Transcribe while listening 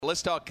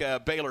Let's talk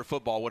Baylor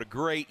football. What a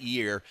great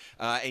year.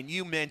 And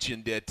you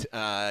mentioned it,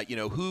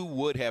 who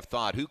would have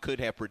thought, who could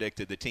have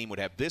predicted the team would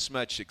have this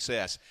much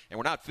success? And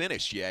we're not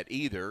finished yet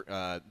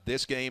either.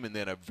 This game and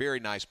then a very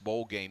nice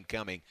bowl game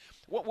coming.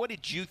 What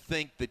did you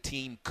think the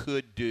team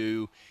could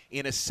do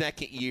in a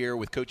second year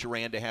with Coach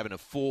Aranda having a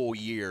full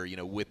year,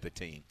 with the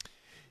team?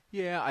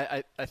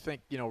 Yeah, I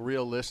think,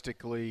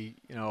 realistically,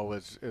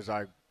 as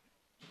I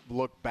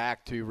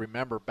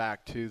remember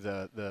back to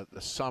the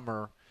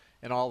summer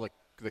and all the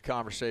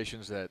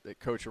conversations that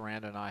Coach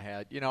Aranda and I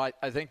had,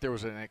 I think there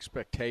was an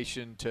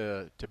expectation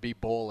to be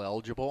bowl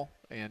eligible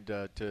and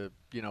to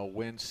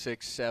win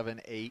 6,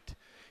 7, 8,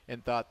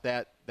 and thought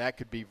that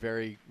could be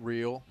very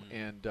real.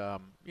 And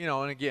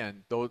and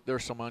again,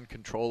 there's some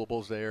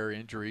uncontrollables there,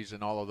 injuries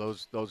and all of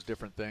those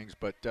different things.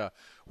 But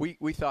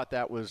we thought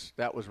that was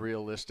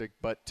realistic.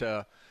 But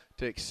to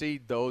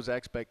exceed those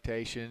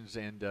expectations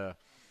and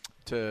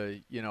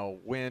to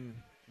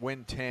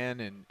win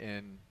 10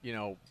 and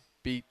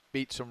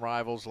beat some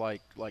rivals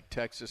like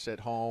Texas at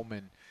home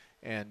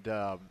and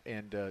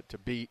to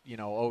beat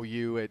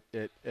OU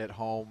at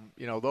home,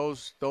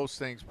 those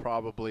things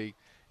probably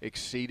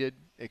exceeded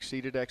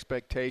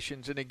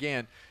expectations. And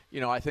again,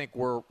 I think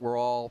we're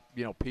all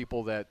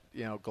people that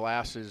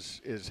glass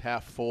is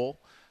half full,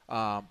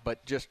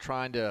 but just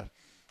trying to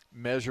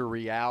measure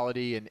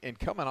reality and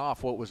coming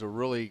off what was a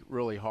really,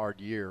 really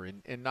hard year,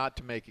 and not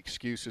to make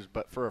excuses,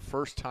 but for a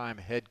first-time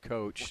head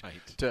coach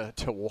to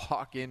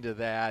walk into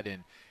that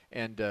and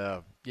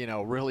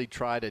really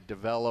try to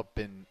develop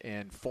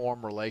and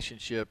form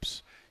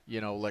relationships,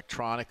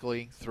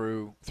 electronically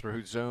through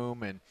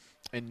Zoom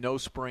and no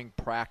spring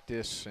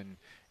practice and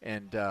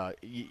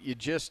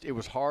it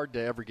was hard to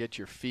ever get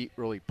your feet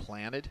really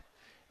planted.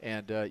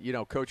 And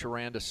Coach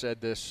Aranda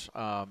said this,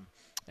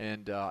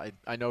 and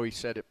I know he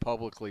said it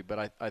publicly,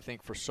 but I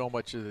think for so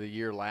much of the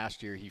year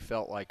last year he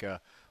felt like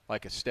a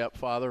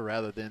stepfather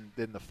rather than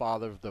the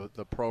father of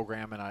the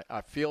program, and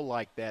I feel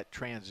like that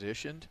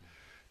transitioned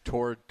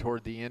toward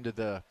the end of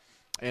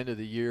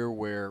the year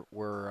where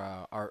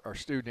our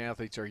student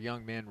athletes, our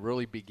young men,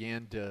 really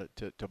began to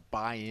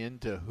buy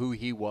into who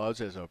he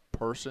was as a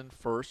person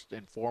first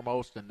and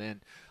foremost, and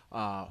then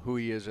who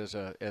he is as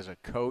a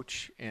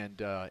coach,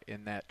 and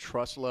in that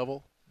trust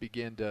level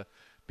begin to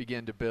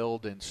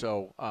build. And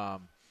so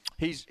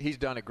he's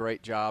done a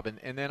great job.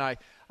 And then I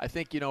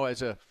think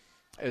as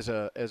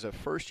a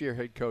first year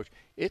head coach,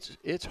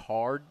 it's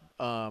hard.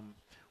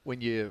 When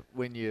you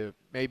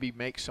maybe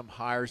make some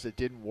hires that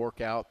didn't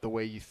work out the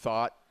way you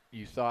thought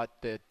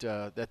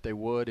that they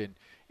would,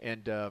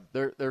 and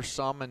there's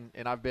some,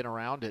 and I've been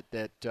around it,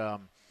 that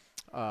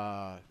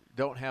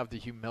don't have the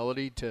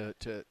humility to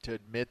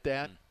admit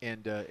that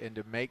and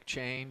to make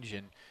change,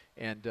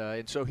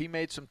 and so he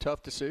made some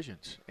tough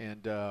decisions,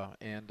 and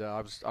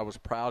I was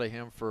proud of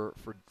him for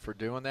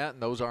doing that.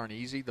 And those aren't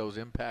easy; those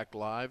impact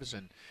lives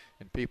and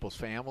people's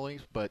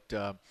families, but.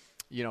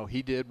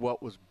 He did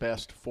what was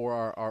best for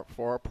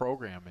our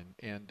program,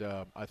 and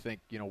I think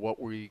what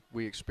we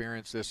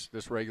experienced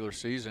this regular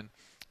season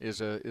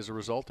is a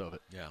result of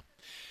it.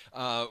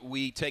 Yeah,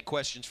 we take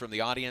questions from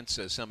the audience.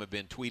 Some have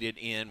been tweeted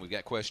in. We've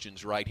got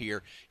questions right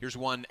here. Here's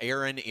one.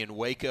 Aaron in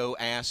Waco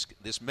asked.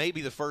 This may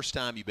be the first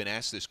time you've been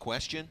asked this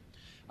question.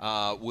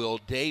 Will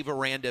Dave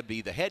Aranda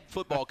be the head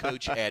football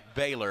coach at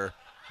Baylor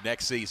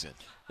next season?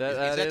 Is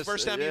that the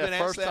first time you've been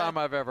asked that? First time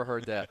I've ever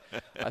heard that.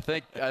 I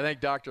think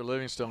Dr.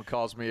 Livingstone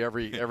calls me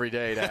every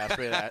day to ask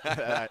me that.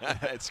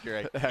 That's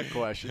great. That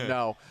question.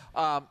 No,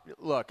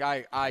 look,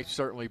 I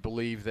certainly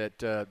believe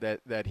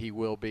that he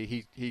will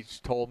be. He's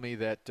told me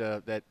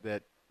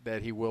that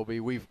he will be.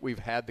 We've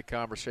had the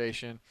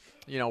conversation.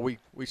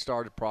 We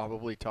started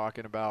probably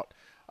talking about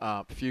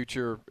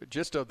future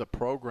just of the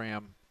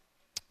program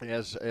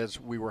as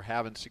we were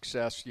having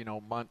success.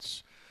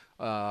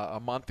 A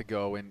month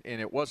ago, and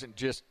it wasn't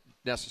just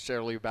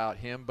necessarily about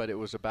him, but it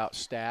was about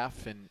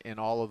staff and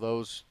all of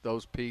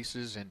those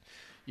pieces. And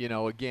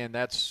again,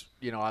 that's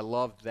I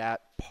love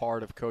that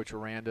part of Coach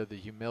Aranda, the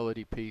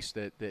humility piece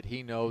that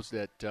he knows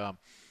that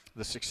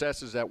the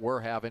successes that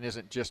we're having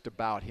isn't just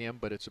about him,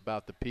 but it's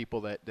about the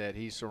people that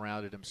he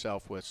surrounded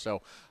himself with.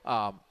 So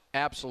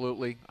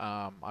absolutely,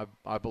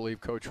 I believe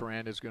Coach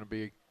Aranda is going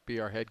to be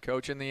our head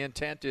coach, and the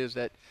intent is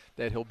that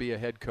he'll be a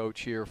head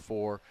coach here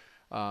for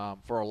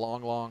a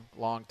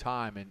long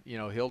time, and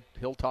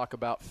he'll talk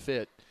about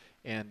fit,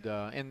 and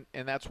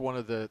that's one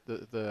of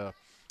the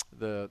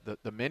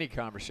many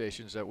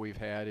conversations that we've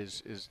had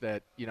is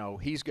that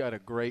he's got a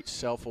great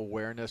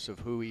self-awareness of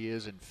who he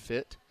is and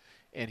fit,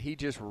 and he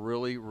just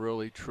really,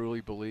 really,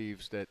 truly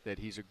believes that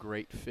he's a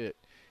great fit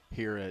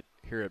here at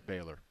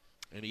Baylor,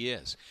 and he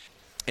is.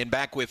 And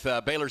back with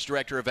Baylor's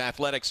Director of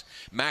Athletics,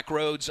 Mack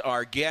Rhoades,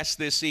 our guest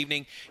this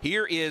evening.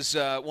 Here is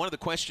one of the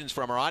questions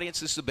from our audience.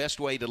 This is the best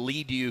way to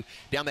lead you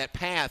down that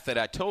path that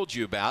I told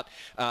you about.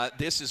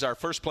 This is our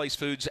First Place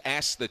Foods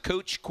Ask the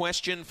Coach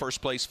question.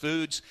 First Place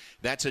Foods,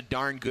 that's a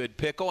darn good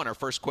pickle. And our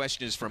first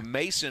question is from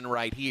Mason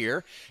right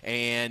here.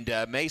 And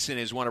Mason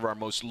is one of our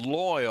most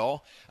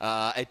loyal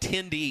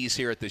attendees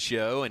here at the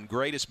show and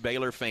greatest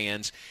Baylor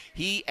fans.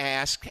 He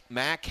asked,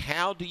 Mack,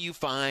 how do you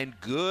find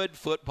good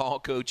football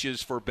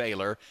coaches for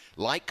Baylor,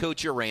 like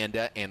Coach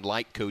Aranda and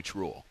like Coach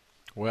Rule?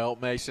 Well,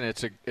 Mason,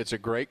 it's a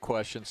great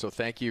question. So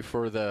thank you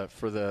for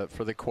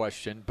the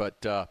question.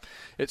 But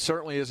it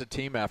certainly is a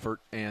team effort,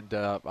 and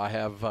I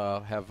have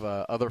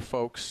other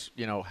folks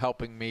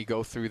helping me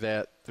go through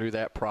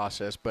that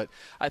process. But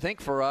I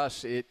think for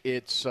us,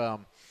 it's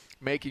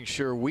making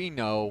sure we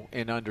know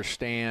and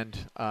understand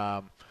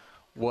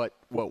what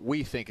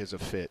we think is a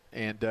fit,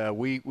 and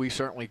we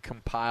certainly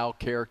compile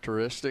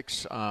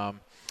characteristics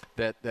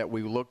that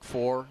we look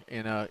for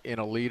in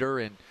a leader,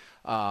 and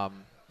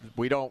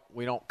we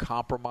don't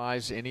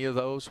compromise any of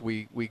those.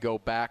 We go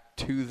back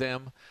to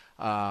them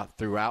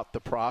throughout the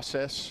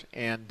process,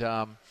 and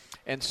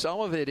some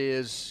of it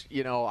is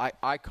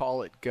I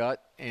call it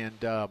gut, and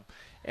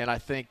I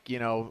think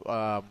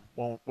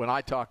when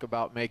I talk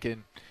about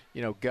making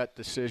gut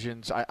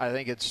decisions, I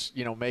think it's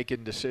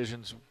making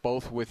decisions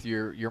both with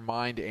your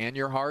mind and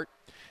your heart,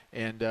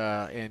 and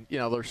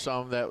there's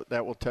some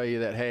that will tell you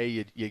that,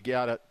 hey, you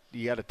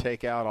gotta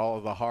take out all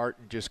of the heart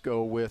and just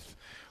go with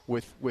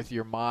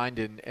your mind,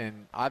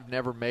 and I've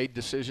never made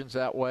decisions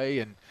that way,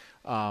 and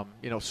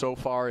so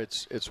far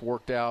it's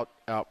worked out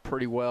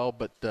pretty well,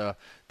 but the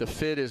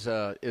fit is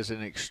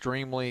an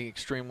extremely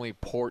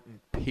important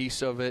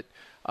piece of it.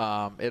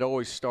 It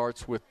always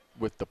starts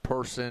with the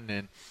person,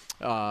 and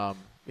I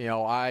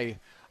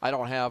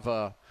don't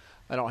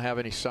have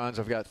any sons.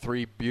 I've got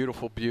three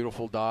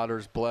beautiful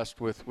daughters, blessed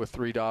with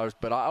 3 daughters.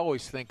 But I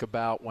always think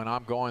about when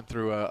I'm going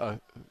through a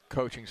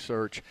coaching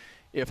search,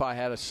 if I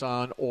had a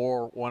son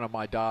or one of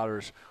my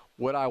daughters,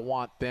 would I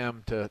want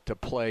them to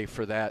play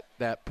for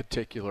that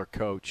particular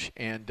coach?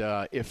 And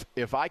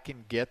if I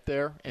can get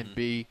there and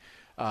be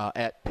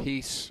at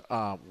peace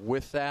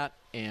with that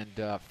and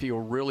feel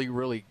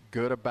really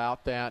good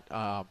about that,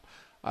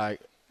 I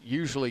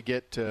usually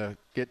get to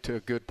a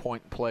good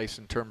point in place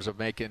in terms of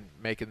making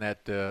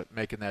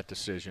that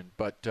decision.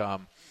 But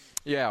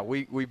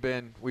we've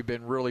been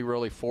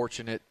really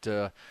fortunate.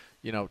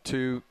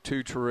 Two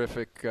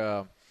terrific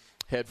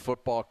head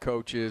football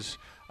coaches.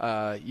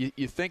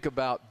 You think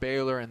about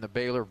Baylor and the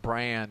Baylor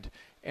brand,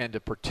 and to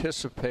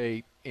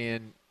participate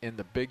in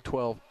the Big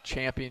 12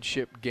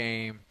 championship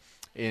game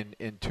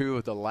in 2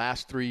 of the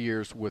last 3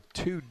 years with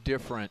 2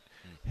 different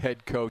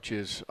head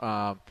coaches.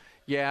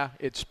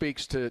 It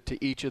speaks to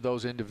each of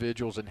those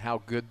individuals and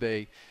how good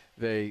they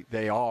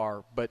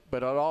are, but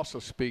it also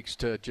speaks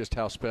to just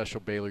how special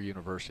Baylor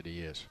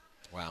University is.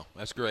 Wow,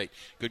 that's great.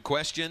 Good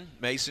question,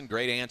 Mason.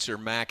 Great answer,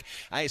 Mack.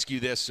 I asked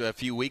you this a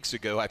few weeks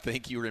ago. I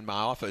think you were in my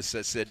office.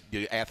 I said,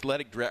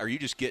 are you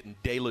just getting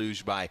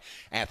deluged by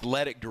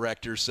athletic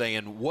directors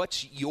saying,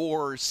 what's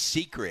your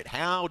secret?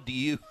 How do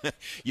you,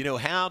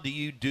 how do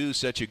you do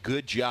such a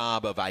good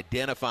job of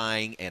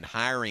identifying and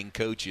hiring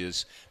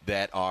coaches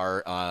that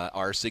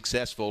are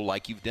successful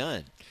like you've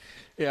done?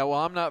 Yeah, well,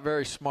 I'm not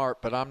very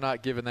smart, but I'm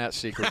not giving that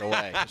secret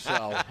away.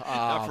 So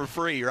not for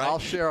free, right? I'll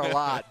share a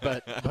lot,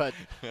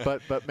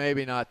 but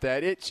maybe not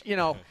that. It's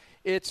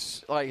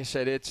like I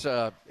said,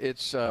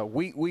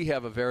 we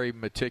have a very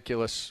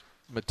meticulous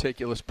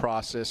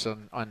process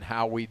on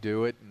how we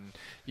do it, and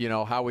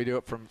how we do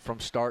it from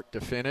start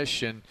to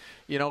finish. And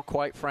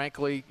quite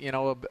frankly,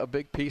 a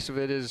big piece of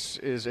it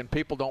is and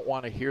people don't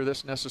want to hear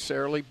this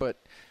necessarily, but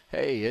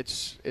hey,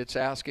 it's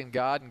asking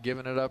God and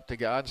giving it up to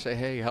God and say,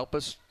 hey, help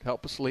us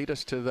lead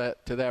us to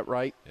that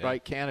right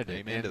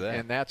candidate. Amen to that.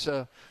 And that's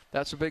a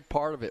big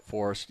part of it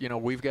for us.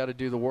 We've got to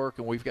do the work,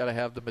 and we've got to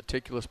have the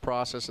meticulous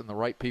process and the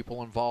right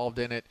people involved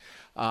in it.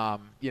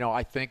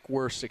 I think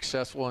we're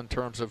successful in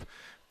terms of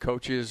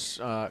coaches,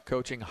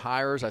 coaching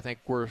hires. I think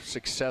we're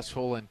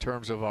successful in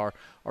terms of our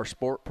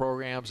sport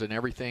programs and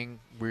everything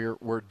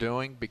we're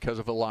doing because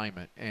of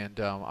alignment. And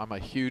I'm a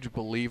huge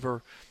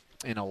believer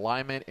in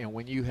alignment, and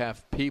when you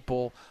have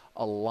people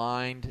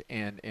aligned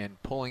and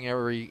pulling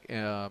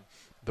the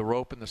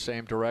rope in the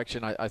same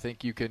direction, I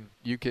think you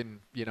can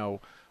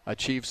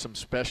achieve some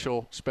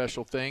special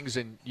things.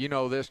 And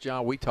this,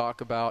 John, we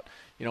talk about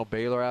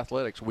Baylor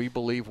athletics. We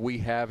believe we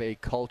have a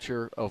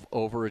culture of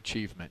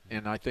overachievement,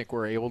 and I think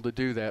we're able to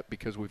do that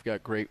because we've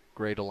got great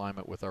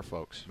alignment with our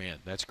folks. Man,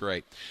 that's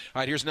great. All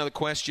right, here's another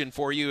question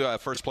for you.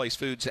 First Place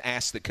Foods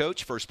Ask the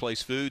Coach. First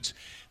Place Foods,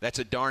 that's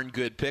a darn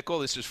good pickle.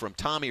 This is from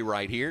Tommy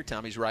right here.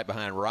 Tommy's right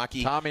behind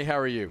Rocky. Tommy, how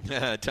are you?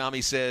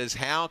 Tommy says,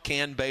 how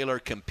can Baylor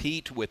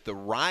compete with the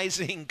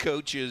rising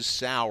coaches'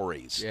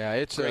 salaries? Yeah,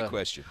 it's a great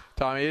question.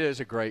 Tommy, it is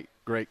a great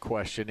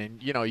question.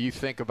 And, you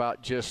think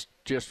about just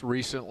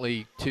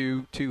recently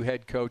two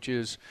head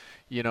coaches,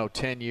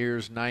 10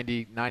 years,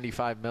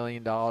 $95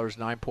 million,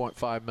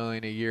 $9.5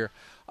 million a year.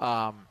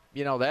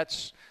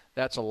 That's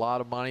that's a lot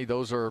of money.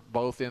 Those are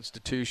both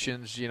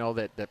institutions,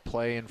 that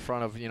play in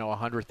front of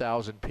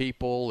 100,000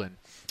 people, and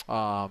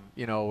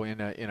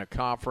in a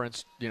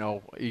conference,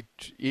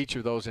 each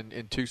of those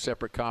in two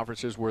separate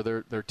conferences where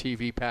their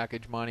TV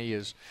package money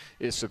is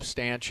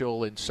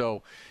substantial. And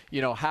so,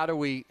 how do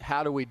we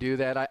do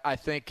that? I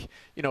think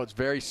it's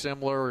very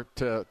similar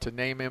to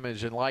name,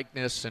 image, and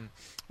likeness, and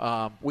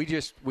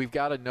we've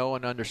got to know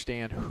and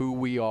understand who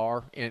we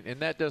are, and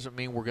that doesn't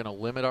mean we're going to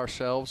limit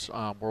ourselves.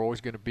 We're always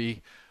going to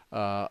be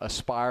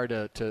aspire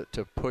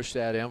to push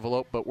that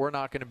envelope, but we're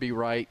not going to be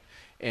right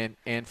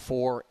and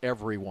for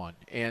everyone.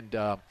 And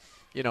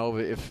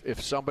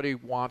if somebody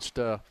wants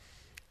to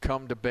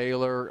come to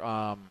Baylor,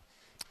 and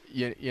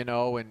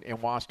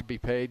wants to be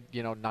paid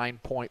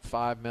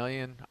 $9.5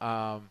 million.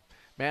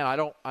 Man, I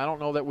don't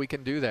know that we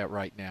can do that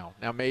right now.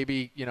 Now,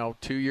 maybe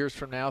 2 years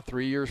from now,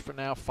 3 years from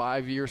now,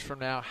 5 years from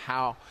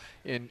now,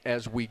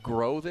 as we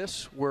grow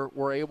this,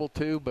 we're able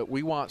to. But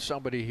we want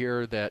somebody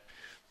here that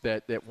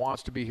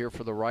wants to be here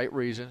for the right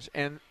reasons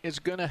and is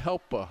going to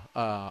help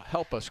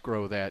us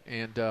grow that.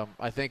 And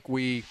I think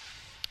we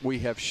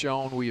have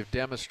shown, we have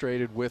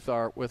demonstrated with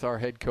our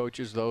head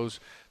coaches,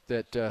 those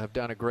that have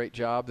done a great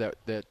job,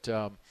 that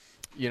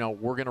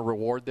we're going to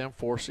reward them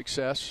for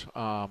success.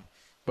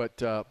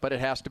 But it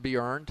has to be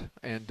earned,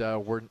 and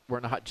we're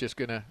not just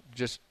gonna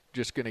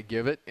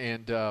give it.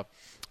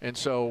 And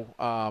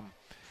so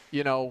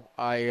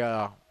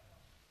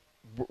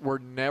we're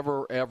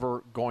never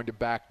ever going to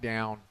back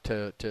down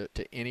to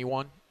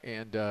anyone,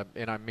 and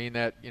I mean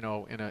that in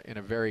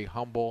a very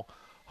humble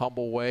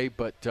way.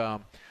 But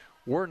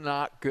we're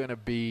not going to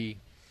be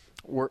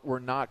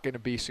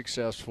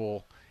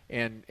successful,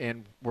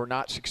 and we're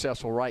not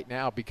successful right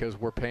now because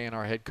we're paying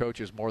our head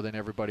coaches more than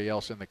everybody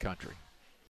else in the country.